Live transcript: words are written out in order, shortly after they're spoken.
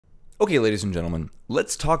Okay, ladies and gentlemen,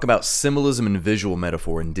 let's talk about symbolism and visual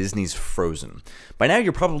metaphor in Disney's Frozen. By now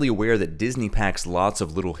you're probably aware that Disney packs lots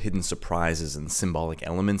of little hidden surprises and symbolic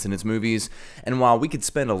elements in its movies, and while we could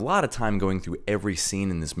spend a lot of time going through every scene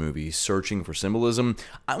in this movie searching for symbolism,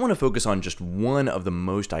 I want to focus on just one of the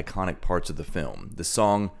most iconic parts of the film, the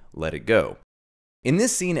song Let It Go. In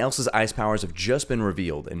this scene, Elsa's ice powers have just been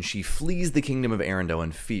revealed, and she flees the kingdom of Arendelle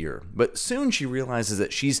in fear, but soon she realizes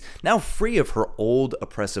that she's now free of her old,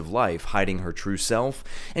 oppressive life, hiding her true self,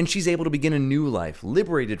 and she's able to begin a new life,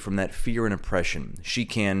 liberated from that fear and oppression. She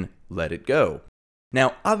can let it go.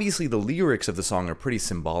 Now, obviously the lyrics of the song are pretty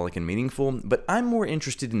symbolic and meaningful, but I'm more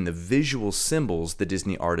interested in the visual symbols the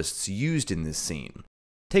Disney artists used in this scene.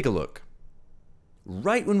 Take a look.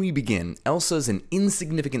 Right when we begin, Elsa's an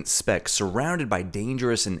insignificant speck surrounded by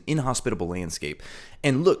dangerous and inhospitable landscape.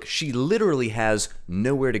 And look, she literally has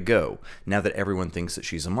nowhere to go, now that everyone thinks that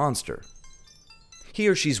she's a monster.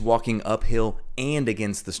 Here she's walking uphill and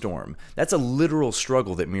against the storm. That's a literal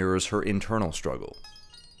struggle that mirrors her internal struggle.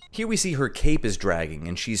 Here we see her cape is dragging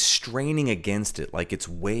and she's straining against it like it's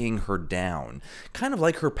weighing her down, kind of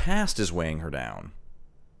like her past is weighing her down.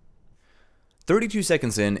 32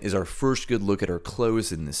 seconds in is our first good look at her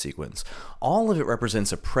clothes in this sequence. All of it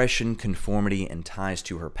represents oppression, conformity, and ties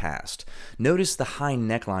to her past. Notice the high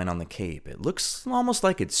neckline on the cape. It looks almost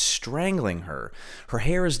like it's strangling her. Her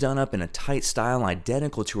hair is done up in a tight style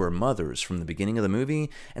identical to her mother's from the beginning of the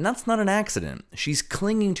movie, and that's not an accident. She's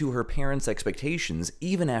clinging to her parents' expectations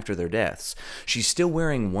even after their deaths. She's still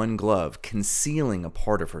wearing one glove, concealing a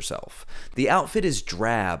part of herself. The outfit is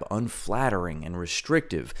drab, unflattering, and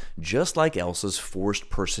restrictive, just like Elsa's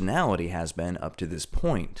forced personality has been up to this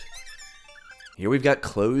point. Here we've got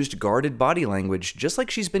closed, guarded body language, just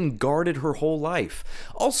like she's been guarded her whole life.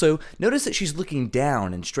 Also, notice that she's looking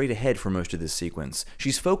down and straight ahead for most of this sequence.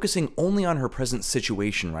 She's focusing only on her present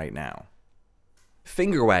situation right now.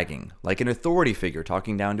 Finger wagging, like an authority figure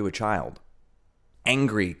talking down to a child.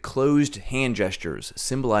 Angry, closed hand gestures,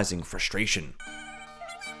 symbolizing frustration.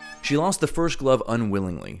 She lost the first glove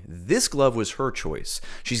unwillingly. This glove was her choice.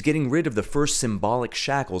 She's getting rid of the first symbolic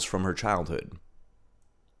shackles from her childhood.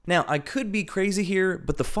 Now, I could be crazy here,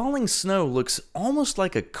 but the falling snow looks almost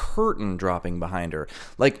like a curtain dropping behind her.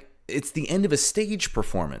 Like it's the end of a stage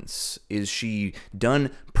performance. Is she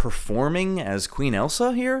done performing as Queen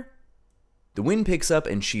Elsa here? The wind picks up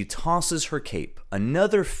and she tosses her cape.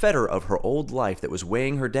 Another fetter of her old life that was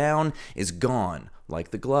weighing her down is gone,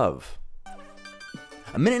 like the glove.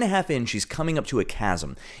 A minute and a half in, she's coming up to a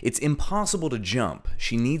chasm. It's impossible to jump.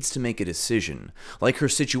 She needs to make a decision. Like her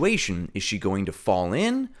situation, is she going to fall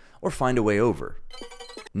in or find a way over?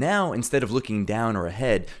 Now, instead of looking down or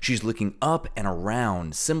ahead, she's looking up and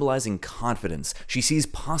around, symbolizing confidence. She sees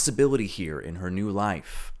possibility here in her new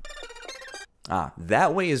life. Ah,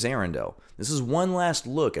 that way is Arendelle. This is one last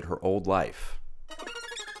look at her old life.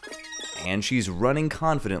 And she's running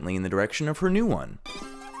confidently in the direction of her new one.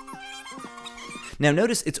 Now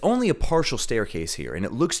notice it's only a partial staircase here, and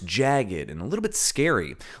it looks jagged and a little bit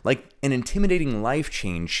scary, like an intimidating life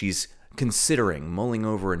change she's considering, mulling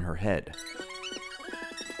over in her head.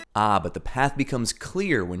 Ah, but the path becomes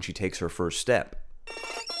clear when she takes her first step.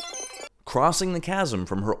 Crossing the chasm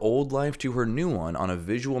from her old life to her new one on a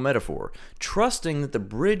visual metaphor, trusting that the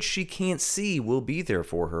bridge she can't see will be there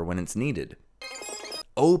for her when it's needed.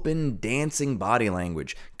 Open, dancing body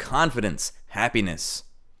language, confidence, happiness.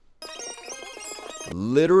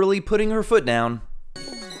 Literally putting her foot down.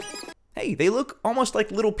 Hey, they look almost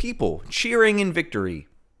like little people, cheering in victory.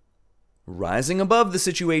 Rising above the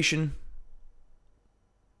situation.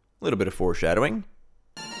 A little bit of foreshadowing.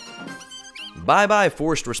 Bye-bye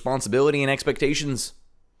forced responsibility and expectations.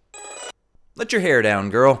 Let your hair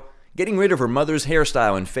down, girl. Getting rid of her mother's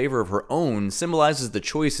hairstyle in favor of her own symbolizes the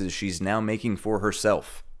choices she's now making for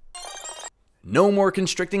herself. No more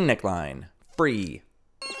constricting neckline. Free.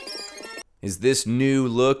 Is this new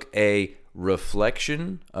look a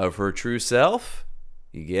reflection of her true self?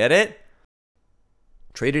 You get it?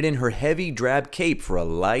 Traded in her heavy drab cape for a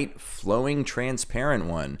light, flowing, transparent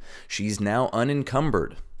one. She's now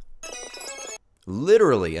unencumbered.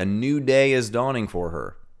 Literally, a new day is dawning for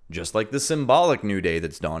her, just like the symbolic new day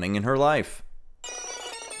that's dawning in her life.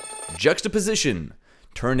 Juxtaposition.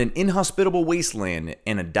 Turned an inhospitable wasteland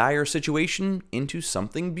and a dire situation into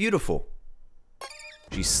something beautiful.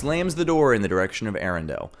 She slams the door in the direction of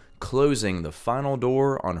Arendelle, closing the final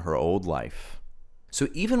door on her old life. So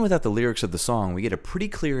even without the lyrics of the song, we get a pretty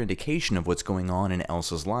clear indication of what's going on in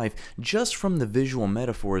Elsa's life just from the visual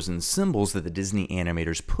metaphors and symbols that the Disney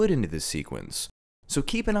animators put into this sequence. So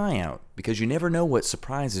keep an eye out, because you never know what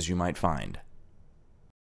surprises you might find.